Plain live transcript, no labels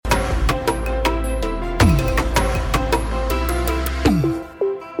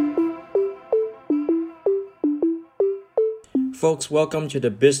folks. Welcome to the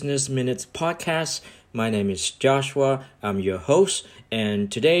Business Minutes podcast. My name is Joshua. I'm your host,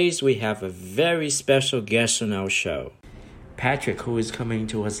 and today we have a very special guest on our show. Patrick, who is coming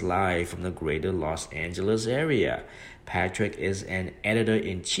to us live from the greater Los Angeles area. Patrick is an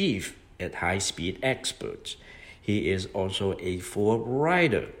editor-in-chief at High Speed Experts. He is also a Forbes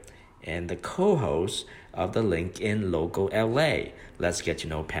writer and the co-host of the LinkedIn Local LA. Let's get to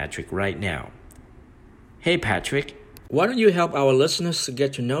know Patrick right now. Hey Patrick, why don't you help our listeners to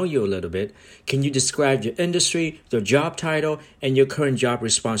get to know you a little bit? Can you describe your industry, your job title, and your current job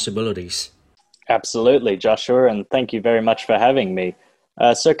responsibilities? Absolutely, Joshua, and thank you very much for having me.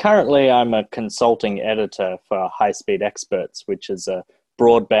 So currently I'm a consulting editor for High Speed Experts, which is a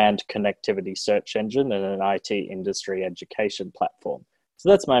broadband connectivity search engine and an IT industry education platform. So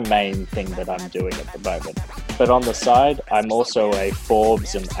that's my main thing that I'm doing at the moment. But on the side, I'm also a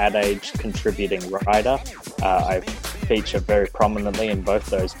Forbes and Ad Age contributing writer. I feature very prominently in both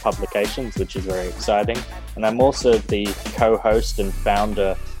those publications, which is very exciting. And I'm also the co-host and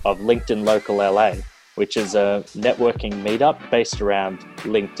founder of LinkedIn Local LA, which is a networking meetup based around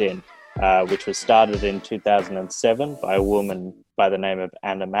LinkedIn, which was started in 2007 by a woman by the name of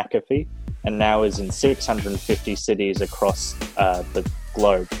Anna McAfee, and now is in 650 cities across the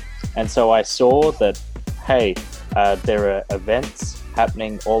globe. And so I saw that, hey, there are events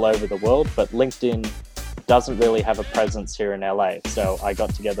happening all over the world, but LinkedIn doesn't really have a presence here in LA. So I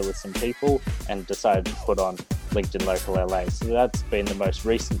got together with some people and decided to put on LinkedIn Local LA. So that's been the most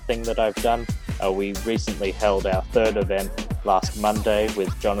recent thing that I've done. We recently held our third event last Monday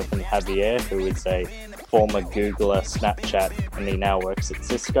with Jonathan Javier, who is a former Googler, Snapchat, and he now works at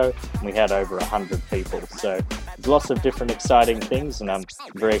Cisco. And we had over 100 people. So there's lots of different exciting things, and I'm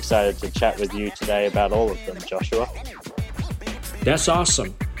very excited to chat with you today about all of them, Joshua. That's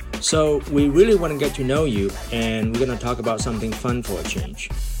awesome. So we really want to get to know you, and we're going to talk about something fun for a change.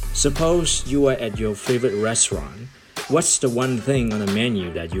 Suppose you are at your favorite restaurant. What's the one thing on the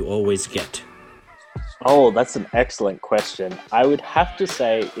menu that you always get? Oh, that's an excellent question. I would have to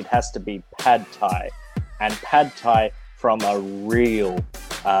say it has to be pad thai, and pad thai from a real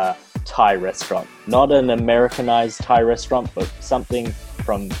Thai restaurant. Not an Americanized Thai restaurant, but something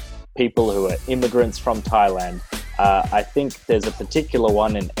from people who are immigrants from Thailand. I think there's a particular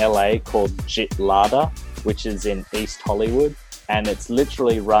one in LA called Jit Lada, which is in East Hollywood. And it's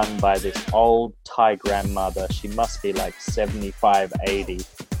literally run by this old Thai grandmother. She must be like 75, 80,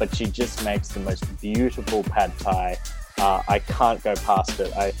 but she just makes the most beautiful pad thai. I can't go past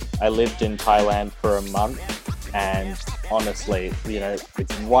it. I lived in Thailand for a month, and honestly,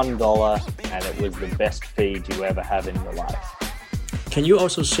 it's $1 and it was the best feed you ever have in your life. Can you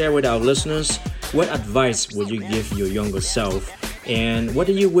also share with our listeners what advice would you give your younger self, and what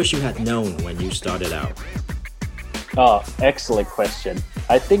do you wish you had known when you started out? Oh, excellent question.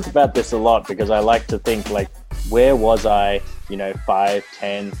 I think about this a lot because I like to think where was I, 5,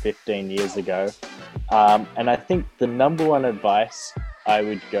 10, 15 years ago? And I think the number one advice I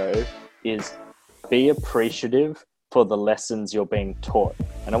would go is be appreciative for the lessons you're being taught.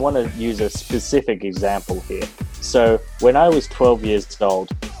 And I want to use a specific example here. So when I was 12 years old,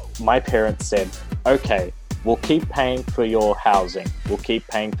 my parents said, okay, we'll keep paying for your housing. We'll keep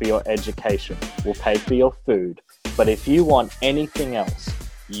paying for your education. We'll pay for your food. But if you want anything else,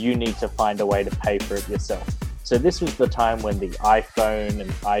 you need to find a way to pay for it yourself. So this was the time when the iPhone and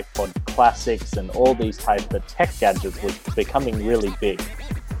iPod Classics and all these type of tech gadgets were becoming really big.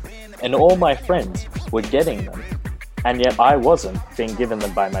 And all my friends were getting them, and yet I wasn't being given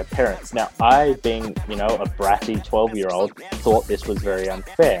them by my parents. Now, I, being, a bratty 12-year-old, thought this was very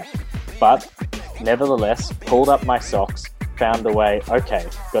unfair. But nevertheless, pulled up my socks, found a way, okay,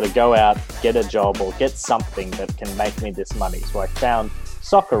 got to go out, get a job or get something that can make me this money. So I found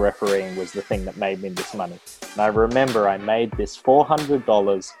soccer refereeing was the thing that made me this money. And I remember I made this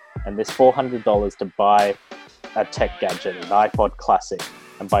 $400 and this $400 to buy a tech gadget, an iPod Classic.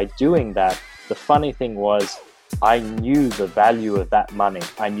 And by doing that, the funny thing was I knew the value of that money.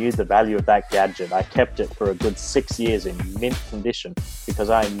 I knew the value of that gadget. I kept it for a good 6 years in mint condition because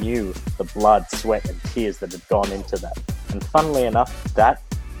I knew the blood, sweat, and tears that had gone into that. And funnily enough, that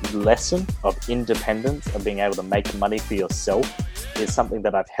lesson of independence, of being able to make money for yourself, is something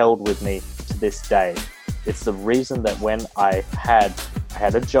that I've held with me to this day. It's the reason that when I had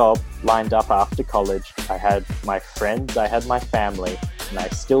a job lined up after college, I had my friends, I had my family, and I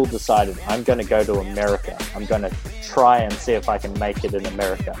still decided I'm going to go to America. I'm going to try and see if I can make it in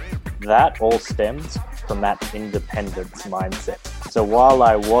America. That all stems from that independence mindset. So while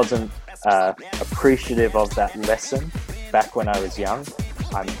I wasn't appreciative of that lesson back when I was young,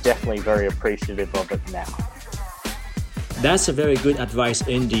 I'm definitely very appreciative of it now. That's a very good advice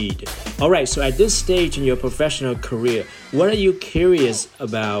indeed. All right, so at this stage in your professional career, what are you curious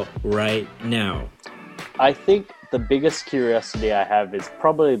about right now? I think the biggest curiosity I have is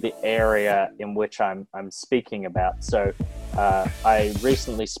probably the area in which I'm speaking about. So I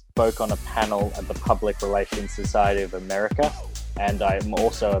recently spoke on a panel at the Public Relations Society of America, and I'm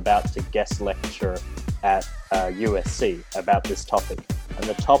also about to guest lecture at USC about this topic. And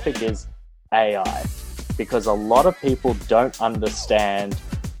the topic is AI, because a lot of people don't understand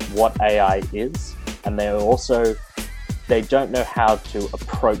what AI is, and they don't know how to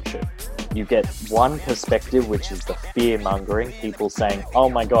approach it. You get one perspective, which is the fear-mongering, people saying, oh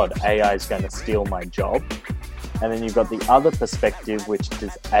my God, AI is going to steal my job. And then you've got the other perspective, which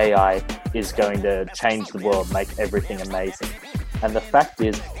is AI is going to change the world, make everything amazing. And the fact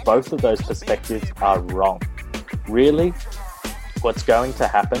is, both of those perspectives are wrong. Really, what's going to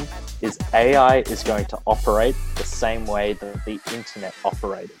happen is AI is going to operate the same way that the internet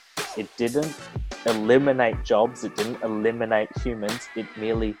operated. It didn't eliminate jobs, it didn't eliminate humans, it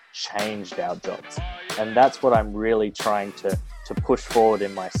merely changed our jobs. And that's what I'm really trying to push forward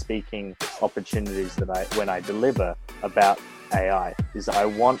in my speaking opportunities when I deliver about AI, is I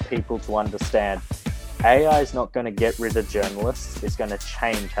want people to understand AI is not going to get rid of journalists, it's going to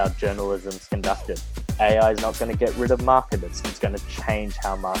change how journalism is conducted. AI is not going to get rid of marketers, it's going to change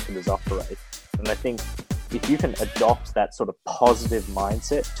how marketers operate. And I think if you can adopt that sort of positive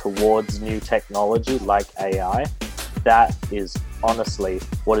mindset towards new technology like AI, that is honestly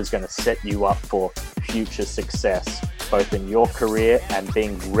what is going to set you up for future success, both in your career and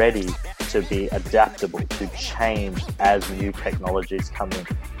being ready to be adaptable, to change as new technologies come in.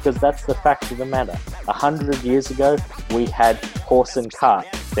 Because that's the fact of the matter. 100 years ago, we had horse and cart,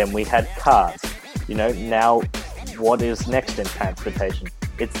 then we had cars. Now what is next in transportation?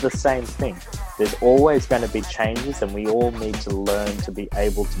 It's the same thing. There's always going to be changes, and we all need to learn to be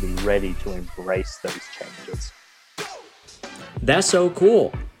able to be ready to embrace those changes. That's so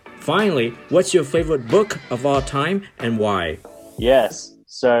cool. Finally, what's your favorite book of all time and why? Yes,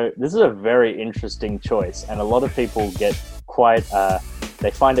 so this is a very interesting choice, and a lot of people get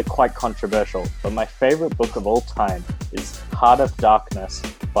they find it quite controversial. But my favorite book of all time is Heart of Darkness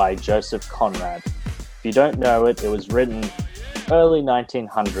by Joseph Conrad. If you don't know it, it was written early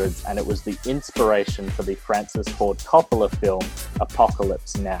 1900s, and it was the inspiration for the Francis Ford Coppola film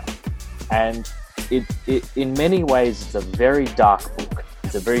Apocalypse Now. And it in many ways, it's a very dark book.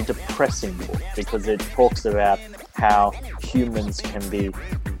 It's a very depressing book because it talks about how humans can be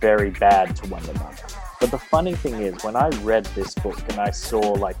very bad to one another. But the funny thing is, when I read this book and I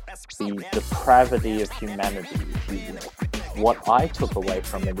saw the depravity of humanity, if you will, what I took away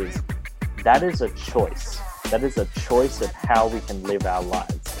from it is that is a choice. That is a choice of how we can live our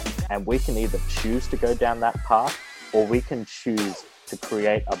lives. And we can either choose to go down that path, or we can choose to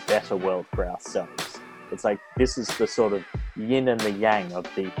create a better world for ourselves. It's like this is the sort of yin and the yang of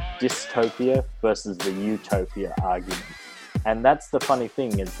the dystopia versus the utopia argument. And that's the funny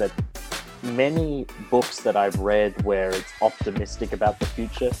thing, is that many books that I've read where it's optimistic about the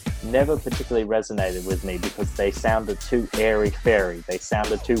future never particularly resonated with me because they sounded too airy-fairy, they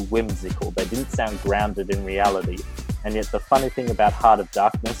sounded too whimsical, they didn't sound grounded in reality. And yet the funny thing about Heart of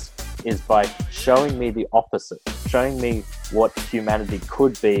Darkness is by showing me the opposite, showing me what humanity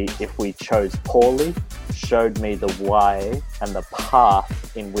could be if we chose poorly, showed me the way and the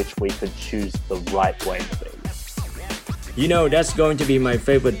path in which we could choose the right way to be. That's going to be my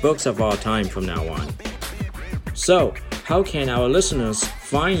favorite books of all time from now on. So, how can our listeners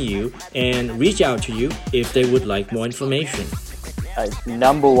find you and reach out to you if they would like more information?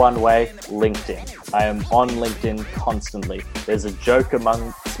 Number one way, LinkedIn. I am on LinkedIn constantly. There's a joke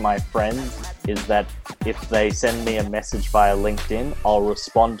amongst my friends is that if they send me a message via LinkedIn, I'll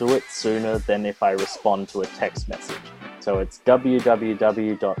respond to it sooner than if I respond to a text message. So it's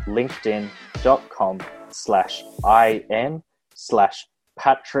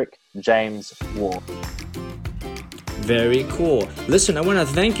www.linkedin.com/in/Patrick James Ward. Very cool. Listen, I want to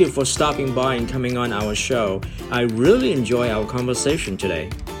thank you for stopping by and coming on our show. I really enjoy our conversation today.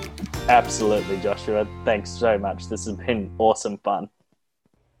 Absolutely, Joshua. Thanks so much. This has been awesome fun.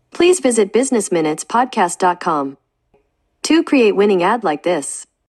 Please visit businessminutespodcast.com to create winning ad like this.